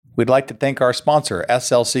We'd like to thank our sponsor,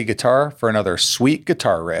 SLC Guitar, for another sweet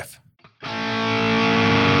guitar riff.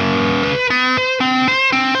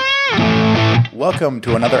 Welcome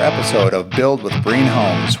to another episode of Build with Breen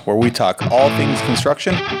Homes, where we talk all things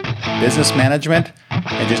construction, business management,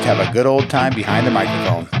 and just have a good old time behind the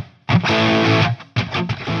microphone.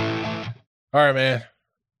 All right, man.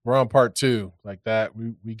 We're on part 2 like that.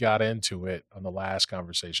 We got into it on the last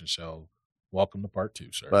conversation. So welcome to part 2,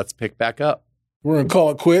 sir. Let's pick back up. We're going to call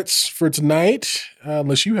it quits for tonight,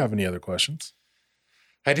 unless you have any other questions.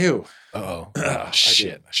 I do. Uh-oh.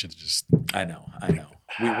 Shit. I should have just... I know.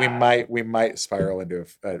 We might spiral into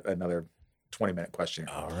another 20-minute question.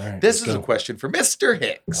 All right. This is a question for Mr.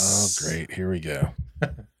 Hicks. Oh, great. Here we go.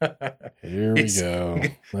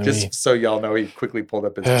 So y'all know, he quickly pulled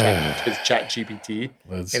up his chat GPT,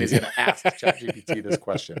 and he's going to ask chat GPT this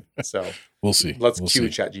question. So we'll see. Let's cue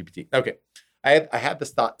chat GPT. Okay. I had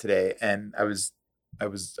this thought today, and I was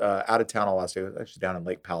out of town all last day. I was actually down in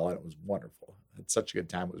Lake Powell, and it was wonderful. I had such a good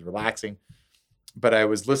time. It was relaxing. But I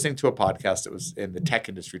was listening to a podcast that was in the tech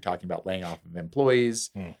industry talking about laying off of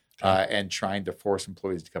employees and trying to force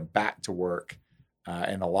employees to come back to work.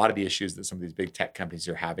 And a lot of the issues that some of these big tech companies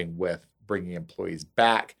are having with bringing employees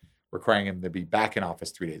back, requiring them to be back in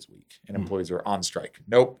office 3 days a week. And employees are on strike.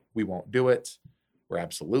 Nope, we won't do it. We're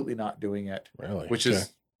absolutely not doing it. Really? Which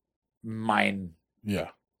is bottling,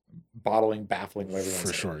 baffling, whatever you want to say.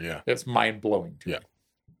 For sure, yeah. It's mind-blowing to me. Yeah.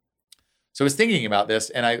 So I was thinking about this,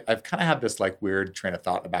 and I've kind of had this like weird train of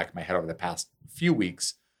thought in the back of my head over the past few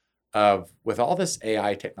weeks of, with all this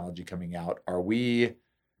AI technology coming out, are we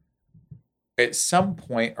at some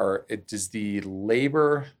point, does the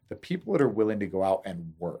labor, the people that are willing to go out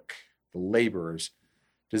and work, the laborers,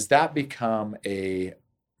 does that become a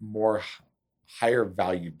more higher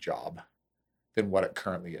valued job than what it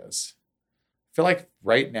currently is? I feel like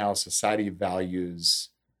right now society values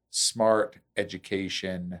smart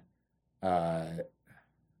education. Those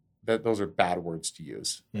are bad words to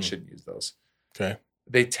use. I shouldn't use those. Okay.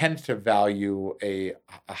 They tend to value a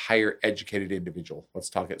higher educated individual. Let's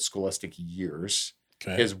talk at scholastic years.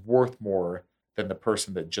 Okay. Is worth more than the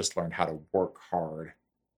person that just learned how to work hard,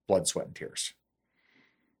 blood, sweat, and tears.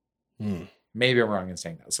 Maybe I'm wrong in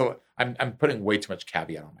saying that. So I'm putting way too much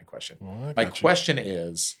caveat on my question. Well, my question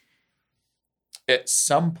is, at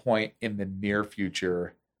some point in the near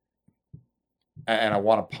future, and I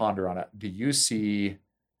want to ponder on it, do you see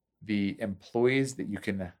the employees that you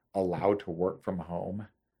can allow to work from home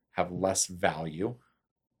have less value?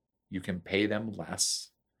 You can pay them less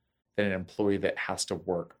than an employee that has to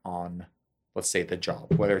work on, let's say, the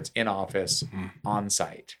job, whether it's in office, on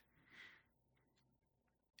site.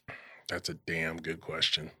 That's a damn good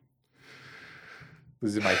question.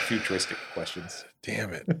 These are my futuristic questions.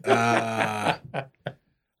 Damn it. I'm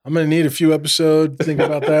going to need a few episodes to think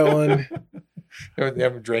about that one. I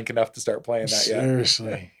haven't drank enough to start playing that yet.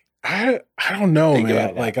 Seriously. I don't know,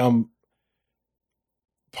 man. Like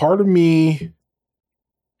part of me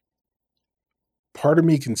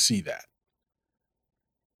can see that.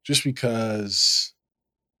 Just because.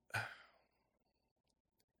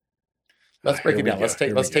 Let's break it down.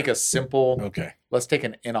 Let's take a simple. Okay. Let's take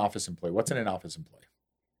an in-office employee. What's an in-office employee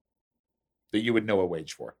that you would know a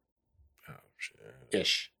wage for? Oh shit.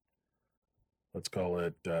 Ish. Let's call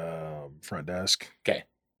it front desk. Okay.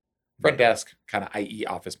 Front desk, kind of i.e.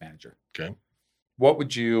 office manager. Okay. What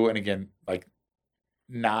would you, and again, like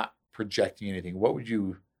not projecting anything, what would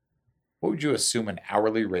you assume an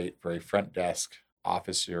hourly rate for a front desk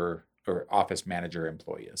officer or office manager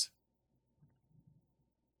employee is?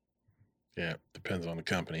 Yeah, depends on the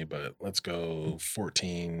company, but let's go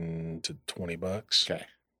 $14 to $20. Okay.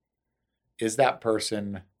 Is that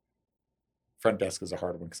person... Front desk is a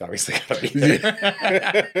hard one because obviously got to be there.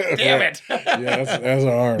 Damn it. Yeah, that's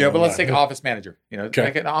a hard one. Yeah, but let's take office manager. Okay.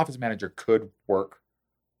 Like an office manager could work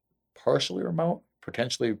partially remote,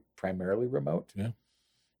 potentially primarily remote. Yeah.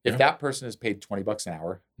 If that person is paid $20 an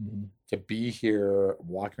hour to be here,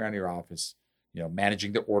 walking around your office,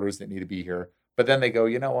 managing the orders that need to be here. But then they go,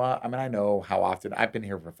 you know what? I mean, I know how often I've been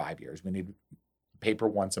here for 5 years. We need paper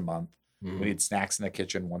once a month. We need snacks in the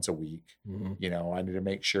kitchen once a week. I need to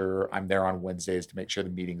make sure I'm there on Wednesdays to make sure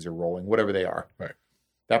the meetings are rolling, whatever they are. Right.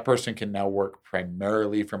 That person can now work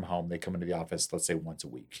primarily from home. They come into the office, let's say once a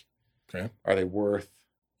week. Okay. Are they worth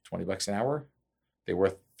 $20 an hour? They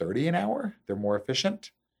worth $30 an hour? They're more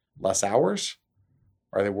efficient, less hours.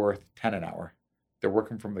 Are they worth $10 an hour? They're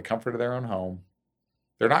working from the comfort of their own home.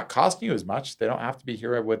 They're not costing you as much. They don't have to be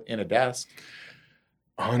here in a desk.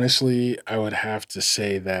 Honestly, I would have to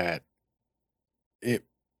say that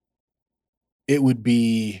it would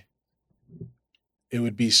be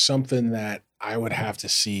something that I would have to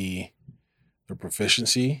see the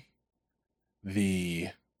proficiency, the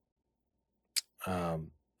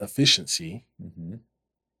efficiency, Mm-hmm.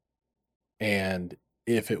 and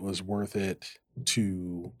if it was worth it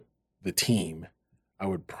to the team, I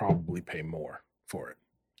would probably pay more for it.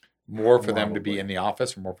 More for them to be Probably. in the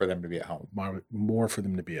office, or more for them to be at home? More for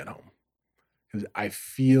them to be at home. Because I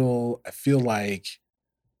feel like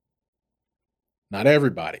not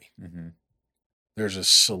everybody. Mm-hmm. There's a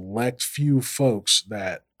select few folks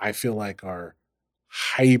that I feel like are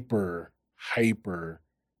hyper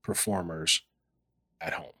performers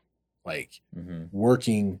at home. Like Mm-hmm.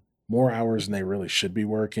 working more hours than they really should be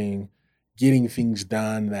working, getting things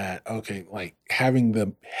done that, okay, like having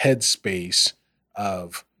the headspace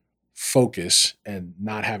of focus and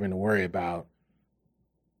not having to worry about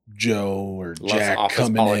Joe or Less Jack office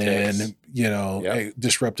coming politics. in, you know, Yep. hey,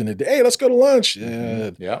 disrupting the day. Hey, let's go to lunch.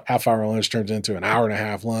 Mm-hmm. Yep. Half-hour lunch turns into an hour and a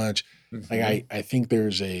half lunch. Mm-hmm. Like I think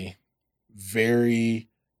there's a very,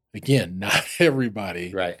 again, not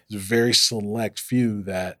everybody. Right. There's a very select few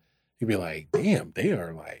that you'd be like, damn, they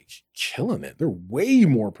are like killing it. They're way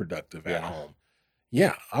more productive at Yeah. home.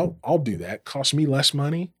 Yeah, I'll do that. Cost me less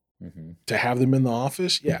money Mm-hmm. to have them in the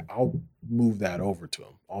office. Yeah, I'll move that over to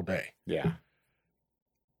them all day. Yeah.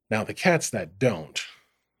 Now the cats that don't,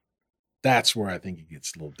 that's where I think it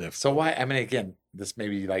gets a little different. So why? I mean, again, this may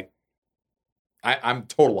be like, I'm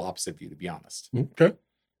total opposite of you, to be honest. Okay.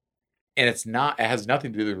 And it has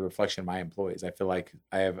nothing to do with the reflection of my employees. I feel like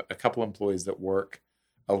I have a couple employees that work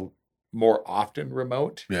more often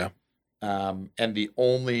remote. Yeah. And the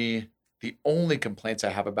only complaints I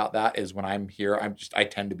have about that is when I'm here, I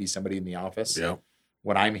tend to be somebody in the office. Yeah.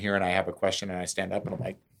 When I'm here and I have a question and I stand up and I'm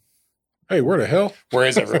like, hey, where the hell? Where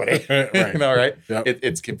is everybody? Right. You know, right? Yep.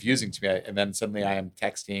 It's confusing to me. And then suddenly I am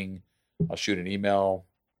texting, I'll shoot an email,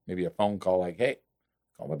 maybe a phone call, like, hey,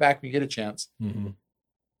 call me back when you get a chance. Mm-hmm.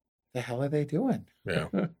 The hell are they doing? Yeah.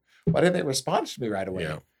 Why didn't they respond to me right away?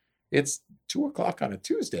 Yeah. It's 2:00 on a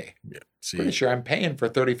Tuesday. Yeah. See, Pretty sure I'm paying for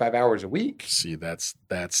 35 hours a week. see, that's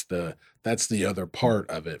the other part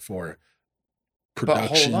of it for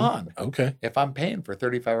production. But hold on. Okay. If I'm paying for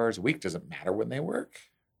 35 hours a week, does it matter when they work?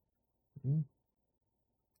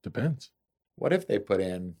 Depends. What if they put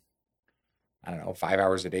in, I don't know, 5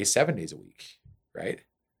 hours a day, 7 days a week, right?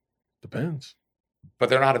 Depends. But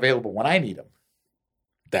they're not available when I need them.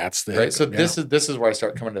 That's the right. So this is where I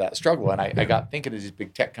start coming to that struggle. And I got thinking as these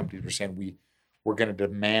big tech companies were saying we're going to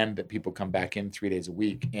demand that people come back in 3 days a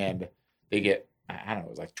week, and they get, I don't know,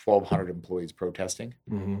 it was like 1,200 employees protesting.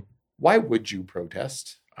 Mm-hmm. Why would you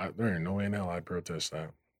protest? There ain't no way in hell I'd protest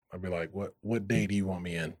that. I'd be like, what day do you want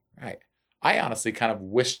me in? Right. I honestly kind of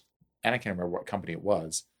wished, and I can't remember what company it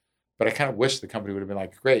was, but I kind of wish the company would have been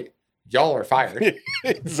like, great, y'all are fired.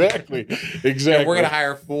 Exactly. And we're going to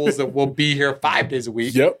hire fools that will be here 5 days a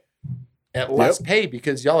week. Yep. At less pay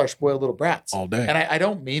because y'all are spoiled little brats. All day. And I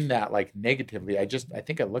don't mean that like negatively. I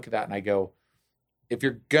think I look at that and I go, if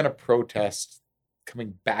you're going to protest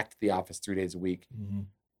coming back to the office 3 days a week, mm-hmm.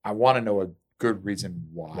 I want to know a good reason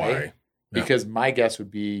why. Yeah. Because my guess would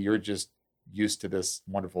be you're just used to this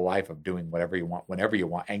wonderful life of doing whatever you want, whenever you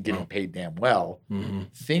want, and getting paid damn well, mm-hmm.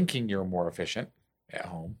 thinking you're more efficient at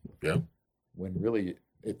home. Yeah. When really,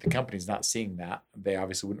 if the company's not seeing that, they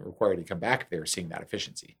obviously wouldn't require you to come back if they were seeing that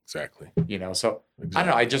efficiency. Exactly. You know, so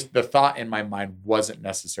exactly. I don't know. The thought in my mind wasn't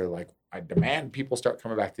necessarily like, I demand people start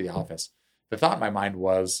coming back to the office. The thought in my mind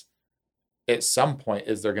was, at some point,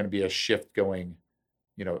 is there going to be a shift going,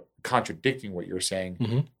 you know, contradicting what you're saying?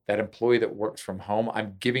 Mm-hmm. That employee that works from home,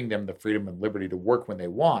 I'm giving them the freedom and liberty to work when they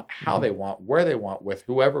want, how mm-hmm. they want, where they want, with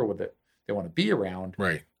whoever they want to be around.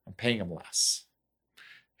 Right. I'm paying them less.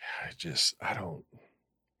 I don't.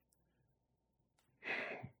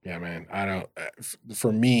 Yeah, man. I don't.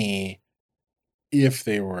 For me, if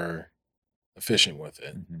they were efficient with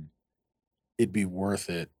it, mm-hmm. it'd be worth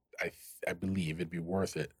it. I believe it'd be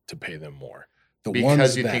worth it to pay them more.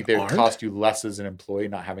 Because you think they would cost you less as an employee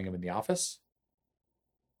not having them in the office?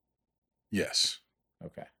 Yes.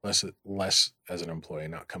 Okay. Less as an employee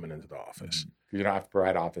not coming into the office. Mm-hmm. You don't have to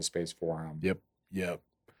provide office space for them. Yep.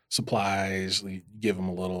 Supplies, give them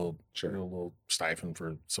a little stipend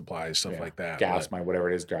for supplies, stuff like that. Gas,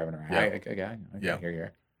 whatever it is, driving around. Yeah. I hear you.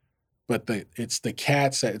 But it's the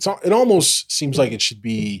cats that it almost seems like it should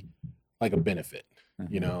be like a benefit.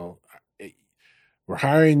 Mm-hmm. You know, we're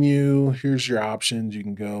hiring you. Here's your options. You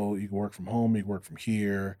can go. You can work from home. You can work from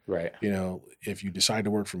here. Right. You know, if you decide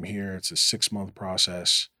to work from here, it's a 6-month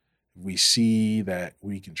process. If we see that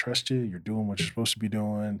we can trust you, you're doing what you're supposed to be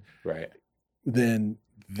doing. Right. Then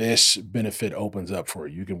this benefit opens up for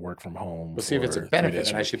you. You can work from home. Well, see, if it's a benefit,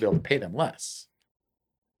 then I should be able to pay them less.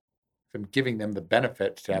 I'm giving them the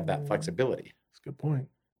benefit to have that flexibility. That's a good point.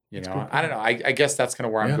 You That's a know, good I don't know. I guess that's kind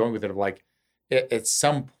of where I'm Yeah. going with it. Of like, at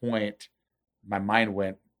some point, my mind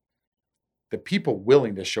went, the people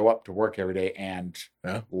willing to show up to work every day and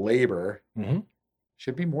Yeah. labor Mhm.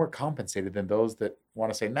 should be more compensated than those that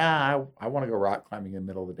want to say, nah, I want to go rock climbing in the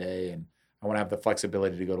middle of the day, and I want to have the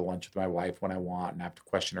flexibility to go to lunch with my wife when I want and have to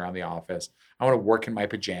question around the office. I want to work in my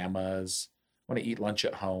pajamas. I want to eat lunch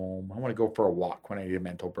at home. I want to go for a walk when I need a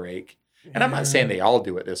mental break. And I'm not saying they all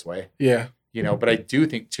do it this way, Yeah. you know, but I do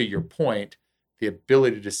think, to your point, the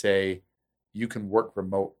ability to say you can work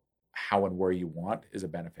remote how and where you want is a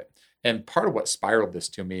benefit. And part of what spiraled this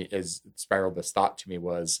thought to me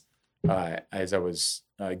was, as I was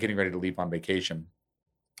getting ready to leave on vacation,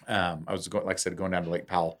 I was going, like I said, going down to Lake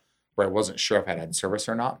Powell, where I wasn't sure if I had service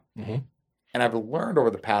or not. Mhm. And I've learned over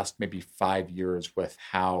the past maybe 5 years with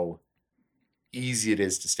how easy it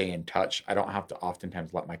is to stay in touch. I don't have to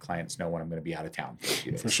oftentimes let my clients know when I'm going to be out of town for a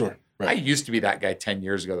few days. For sure. I Right. used to be that guy 10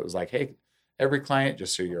 years ago that was like, hey, every client,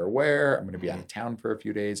 just so you're aware, I'm going to be out Mm-hmm. of town for a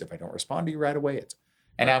few days. If I don't respond to you right away,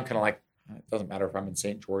 and now I'm kind of like, it doesn't matter if I'm in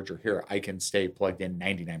St. George or here, I can stay plugged in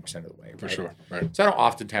 99% of the way. For right? sure. Right. So I don't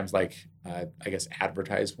oftentimes I guess,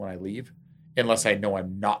 advertise when I leave, unless I know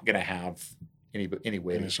I'm not going to have any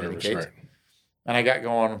way Any to service. communicate. Right. And I got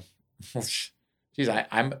going, geez,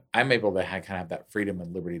 I'm able to kind of have that freedom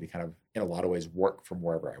and liberty to kind of, in a lot of ways, work from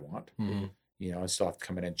wherever I want. Mhm. You know, I still have to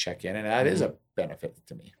come in and check in, and that is a benefit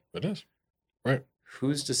to me. It is. Right.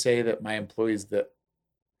 Who's to say that my employees that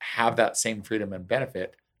have that same freedom and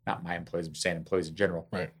benefit, not my employees, I'm saying employees in general,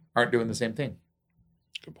 Right. aren't doing the same thing?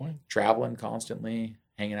 Good point. Traveling constantly,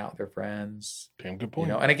 hanging out with their friends. Damn good You point.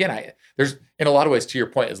 know, and again, there's, in a lot of ways, to your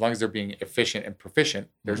point, as long as they're being efficient and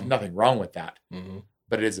proficient, there's Mhm. nothing wrong with that, Mm-hmm.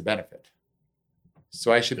 but it is a benefit.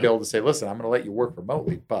 So I should be able to say, listen, I'm going to let you work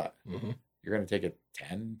remotely, but Mm-hmm. you're going to take a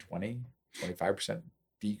 10, 20, 25%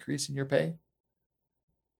 decrease in your pay?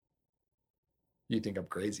 You think I'm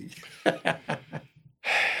crazy?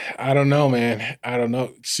 I don't know, man. I don't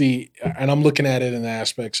know. See, and I'm looking at it in the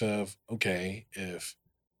aspects of, okay, if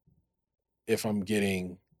I'm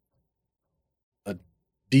getting a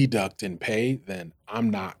deduct in pay, then I'm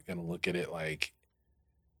not going to look at it like,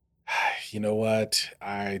 you know what?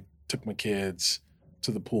 I took my kids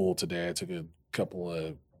to the pool today. I took a couple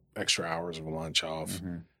of extra hours of lunch off.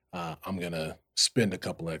 Mhm. I'm going to spend a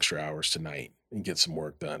couple extra hours tonight and get some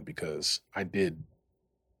work done because I did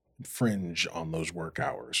fringe on those work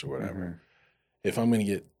hours or whatever. Mhm. If I'm going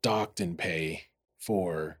to get docked in pay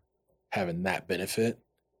for having that benefit,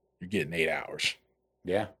 you're getting 8 hours,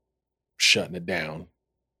 Yeah. shutting it down,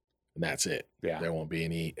 and that's it. Yeah. There won't be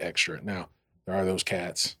any extra. Now, there are those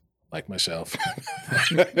cats like myself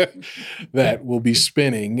that will be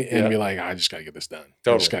spinning and Yeah. be like, I just got to get this done. I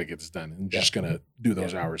Totally. just got to get this done. And Yeah. just going to do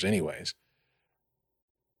those Yeah. hours anyways.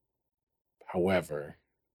 However,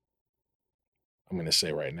 I'm going to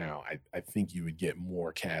say right now, I think you would get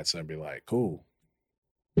more cats that'd be like, cool,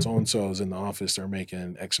 so-and-so's in the office, they're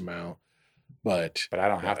making X amount, but But I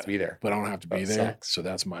don't have to be there. I don't have to be That there. sucks. So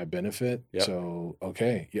that's my benefit. Yep. So,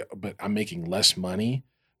 okay. Yeah. But I'm making less money,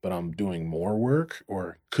 but I'm doing more work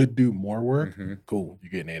or could do more work. Mhm. Cool.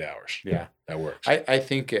 You're getting 8 hours. Yeah. That works. I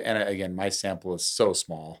think, and again, my sample is so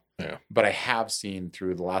small, Yeah. but I have seen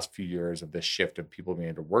through the last few years of this shift of people being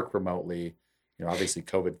able to work remotely. You know, obviously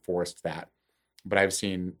COVID forced that, but I've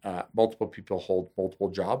seen multiple people hold multiple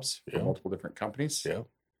jobs for Yeah. multiple different companies, Yeah.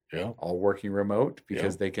 Yeah. all working remote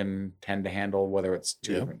because they can tend to handle whether it's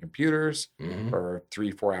two Yeah. different computers Mhm. or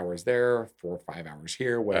 3-4 hours there, 4 or 5 hours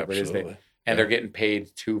here, whatever it is. Absolutely. And they're getting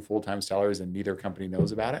paid 2 full-time salaries and neither company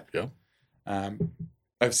knows about it. Yeah.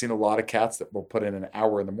 I've seen a lot of cats that will put in an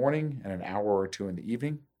hour in the morning and an hour or 2 in the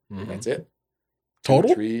evening. Mhm. That's it.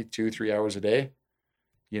 Total? 2-3 hours a day,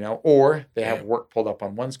 you know, or they have Yeah. work pulled up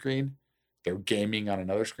on one screen, they're gaming on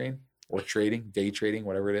another screen or trading, day trading,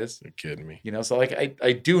 whatever it is. You're kidding me. You know, so like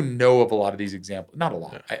I do know of a lot of these examples, not a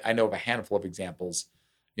lot. I know of a handful of examples,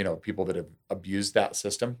 you know, people that have abused that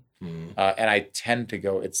system. Mhm. And I tend to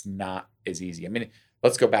go, it's not as easy. I mean,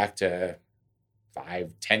 let's go back to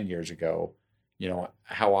 5-10 years ago. You know,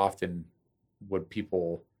 how often would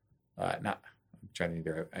people, not, I'm trying to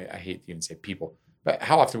either, I hate to even say people, but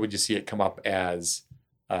how often would you see it come up as,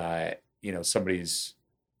 you know, somebody's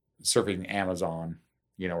surfing Amazon,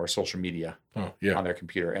 you know, or social media Oh, yeah. on their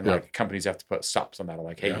computer, and Yeah. like companies have to put stops on that,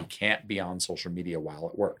 like, hey, Yeah. you can't be on social media while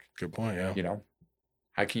at work. Good point. Yeah. You know,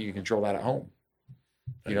 how can you control that at home?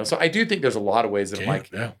 You know, so I do think there's a lot of ways that I'm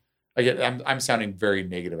like, Yeah. I'm sounding very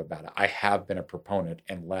negative about it. I have been a proponent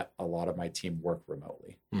and let a lot of my team work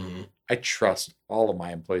remotely. Mm-hmm. I trust all of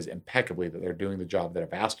my employees impeccably that they're doing the job that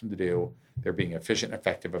I've asked them to do. They're being efficient and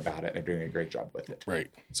effective about it, and they're doing a great job with it. Right.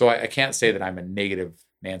 So I can't say that I'm a negative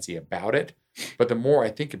Nancy about it, but the more I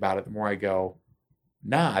think about it, the more I go,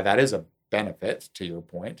 nah, that is a benefit, to your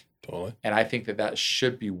point. Totally. And I think that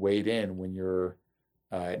should be weighed in when you're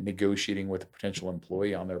negotiating with a potential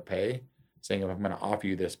employee on their pay, saying, if I'm going to offer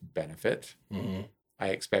you this benefit, Mm-hmm. I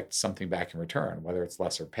expect something back in return, whether it's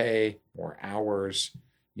lesser pay, more hours,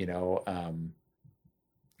 maybe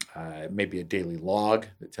a daily log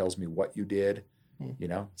that tells me what you did,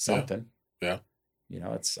 something. Yeah.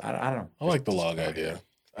 It's, I don't know. I like the log idea.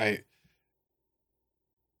 I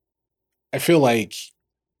feel like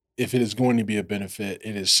if it is going to be a benefit,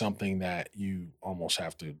 it is something that you almost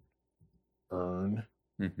have to earn,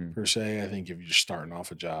 per se. I think if you're just starting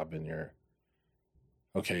off a job and you're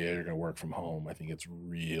going to work from home, I think it's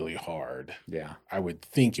really hard. Yeah. I would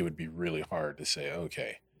think it would be really hard to say,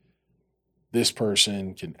 okay, this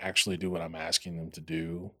person can actually do what I'm asking them to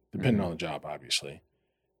do, depending on the job, obviously,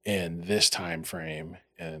 in this time frame,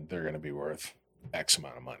 and they're going to be worth X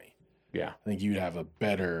amount of money. Yeah. I think you'd have a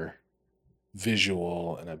better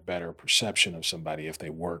visual and a better perception of somebody if they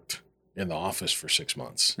worked in the office for 6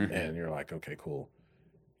 months, and you're like, okay, cool.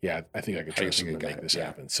 Yeah, I think I could trust them to make this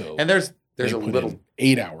happen. So, and there's a little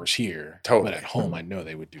 8 hours here, totally. But at home, I know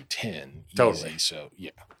they would do 10 totally. Easy. So yeah,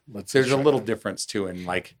 there's a little difference too in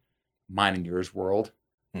like mine and yours world,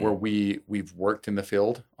 where we've worked in the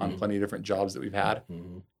field on plenty of different jobs that we've had,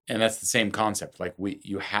 and that's the same concept. Like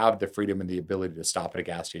you have the freedom and the ability to stop at a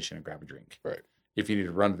gas station and grab a drink. Right. If you need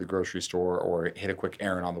to run to the grocery store or hit a quick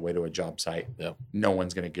errand on the way to a job site, no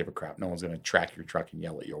one's going to give a crap. No one's going to track your truck and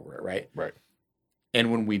yell at you over it, right? Right.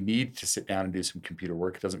 And when we need to sit down and do some computer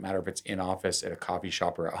work, it doesn't matter if it's in office, at a coffee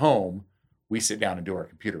shop, or at home, we sit down and do our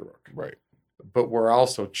computer work. Right. But we're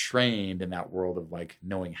also trained in that world of like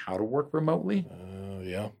knowing how to work remotely.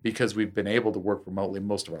 Because we've been able to work remotely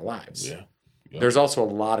most of our lives. Yeah. There's also a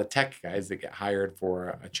lot of tech guys that get hired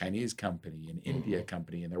for a Chinese company, an India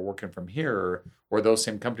company, and they're working from here, or those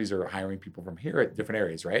same companies are hiring people from here at different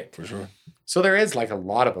areas, right? For sure. So there is like a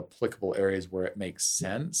lot of applicable areas where it makes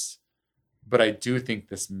sense. But I do think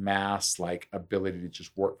this mass like ability to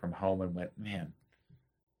just work from home and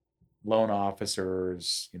loan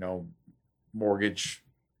officers, mortgage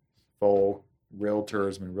folk,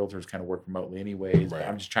 realtors. I mean, realtors kind of work remotely anyways. Right.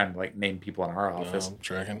 I'm just trying to like name people in our office.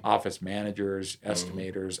 Office managers,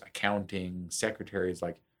 estimators, accounting, secretaries,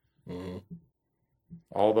 like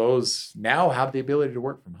all those now have the ability to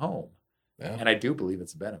work from home. Yeah. And I do believe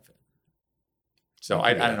it's a benefit. So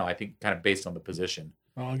I don't know. I think kind of based on the position.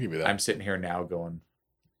 I'll give you that. I'm sitting here now going,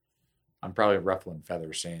 I'm probably ruffling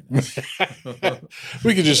feathers saying this.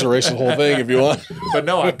 We could just erase the whole thing if you want. But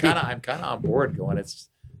no, I'm kind of on board going,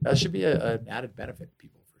 that should be an added benefit to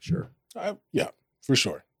people for sure. Yeah, for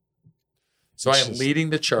sure. So I am leading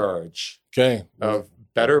the charge of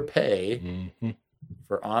better pay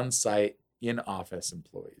for on-site, in-office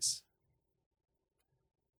employees.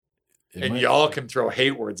 Y'all can throw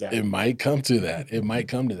hate words at me. It might come to that.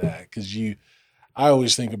 Because I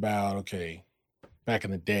always think about, okay, back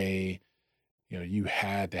in the day, you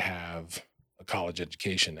had to have a college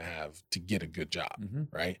education to get a good job,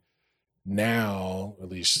 right? Now, at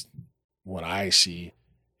least what I see,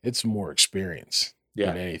 it's more experience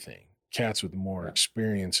than anything. Cats with more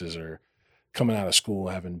experiences are coming out of school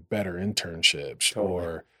having better internships,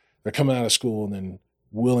 or they're coming out of school and then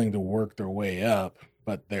willing to work their way up,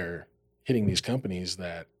 but they're hitting these companies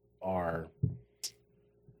that are,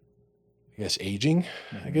 I guess, aging,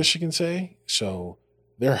 I guess you can say. So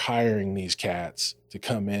they're hiring these cats to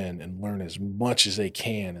come in and learn as much as they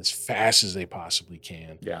can, as fast as they possibly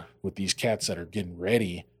can. Yeah. With these cats that are getting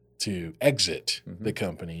ready to exit the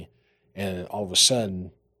company. And all of a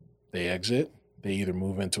sudden they exit, they either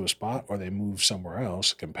move into a spot or they move somewhere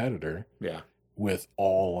else, a competitor. Yeah. With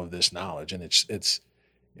all of this knowledge. And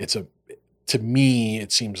to me,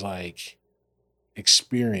 it seems like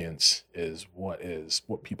experience is what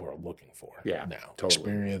people are looking for now. Totally.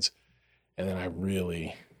 Experience. And then I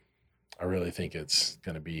really think it's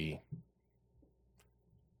going to be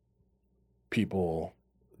people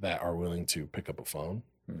that are willing to pick up a phone,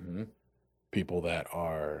 people that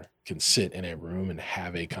can sit in a room and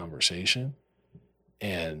have a conversation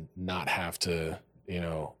and not have to,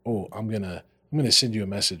 I'm going to send you a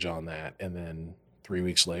message on that. And then 3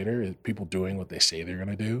 weeks later, people doing what they say they're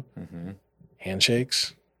going to do,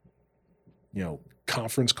 handshakes,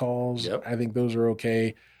 conference calls. Yep. I think those are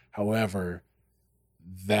okay. However,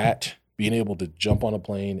 that being able to jump on a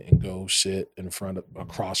plane and go sit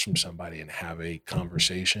across from somebody and have a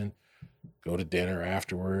conversation, go to dinner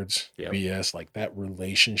afterwards, Yep. BS, like that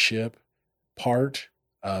relationship part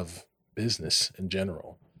of business in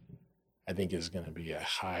general, I think is going to be a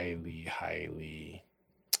highly,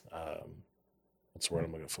 what's the word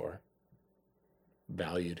I'm looking for?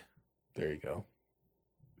 Valued. There you go.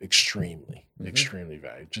 Extremely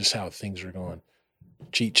valued. Just how things are going.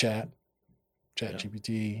 Chat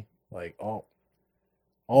GPT, like all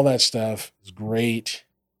that stuff is great,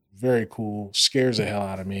 very cool, scares the hell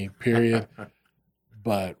out of me, period.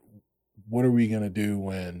 But what are we going to do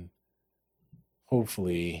when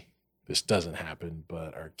hopefully this doesn't happen,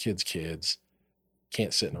 but our kids can't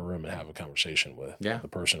sit in a room and have a conversation with the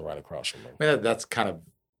person right across from them? I mean, that's kind of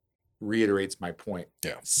reiterates my point.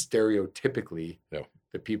 Yeah. Stereotypically,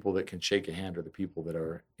 the people that can shake a hand are the people that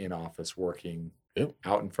are in office working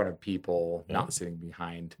out in front of people, not sitting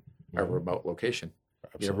behind a remote location.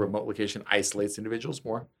 Absolutely. You know, remote location isolates individuals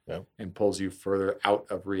more and pulls you further out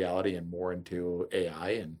of reality and more into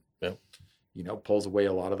AI and, you know, pulls away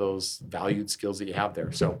a lot of those valued skills that you have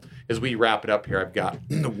there. So as we wrap it up here, I've got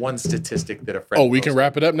one statistic that a friend. Oh, we can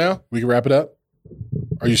wrap it up now? We can wrap it up?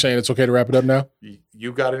 Are you saying it's okay to wrap it up now?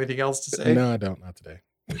 You got anything else to say? No, I don't. Not today.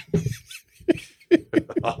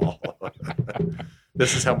 Oh.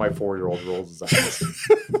 This is how my 4-year-old rolls his eyes.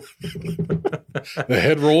 The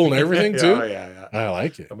head roll and everything too? Yeah. I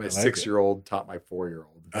like it. My 6-year-old taught my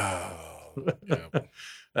 4-year-old. Oh,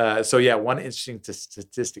 yeah. One interesting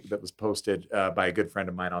statistic that was posted by a good friend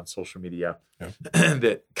of mine on social media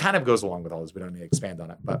that kind of goes along with all this. We don't need to expand on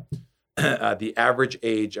it, but the average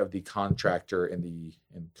age of the contractor in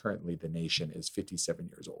currently the nation is 57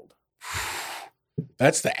 years old.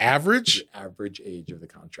 That's the average? The average age of the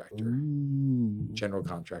contractor. Ooh. General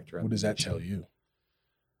contractor. What does that tell you?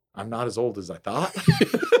 I'm not as old as I thought.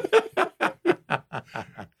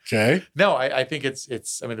 Okay. No, I think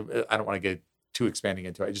it's, I mean, I don't want to get too expanding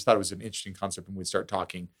into it. I just thought it was an interesting concept when we start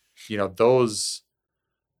talking, you know, those,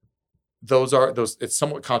 it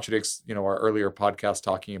somewhat contradicts, you know, our earlier podcast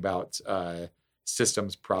talking about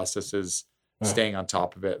systems, processes, staying on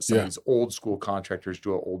top of it. Some of these old school contractors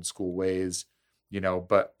do it old school ways, you know,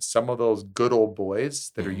 but some of those good old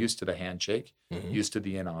boys that are used to the handshake, used to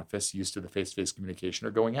the in-office, used to the face-to-face communication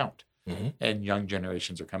are going out and young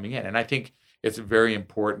generations are coming in. And I think it's very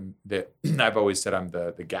important that I've always said I'm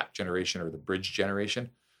the gap generation or the bridge generation.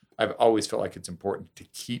 I've always felt like it's important to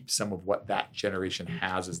keep some of what that generation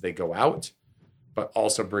has as they go out, but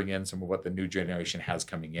also bring in some of what the new generation has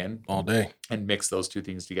coming in all day and mix those two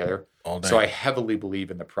things together all day. So I heavily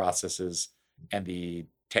believe in the processes and the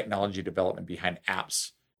technology development behind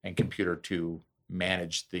apps and computer to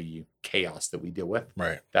manage the chaos that we deal with.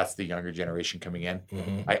 Right. That's the younger generation coming in.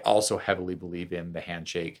 I also heavily believe in the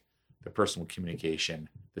handshake, the personal communication,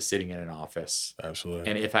 the sitting in an office. Absolutely.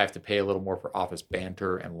 And if I have to pay a little more for office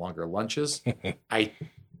banter and longer lunches, I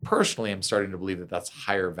personally am starting to believe that that's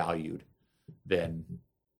higher valued than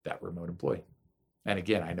that remote employee. And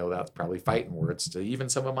again, I know that's probably fighting words to even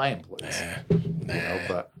some of my employees. You know,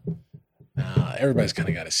 but everybody's kind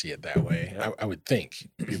of got to see it that way. I would think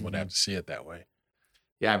people would have to see it that way.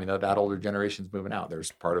 Yeah, I mean, that older generation's moving out.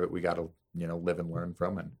 There's part of it we got to, you know, live and learn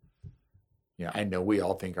from. And, you know, I know we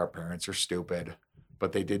all think our parents are stupid,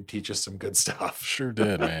 but they did teach us some good stuff. Sure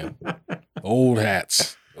did, man. Old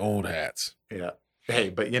hats. Yeah. Hey,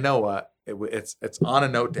 but you know what? It's on a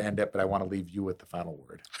note to end it, but I want to leave you with the final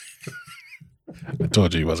word. I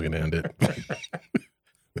told you he wasn't going to end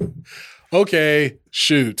it. Okay,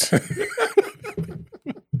 shoot.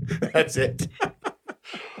 That's it.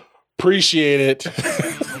 Appreciate it.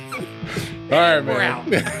 All right, man. We're out.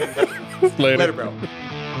 Later, bro.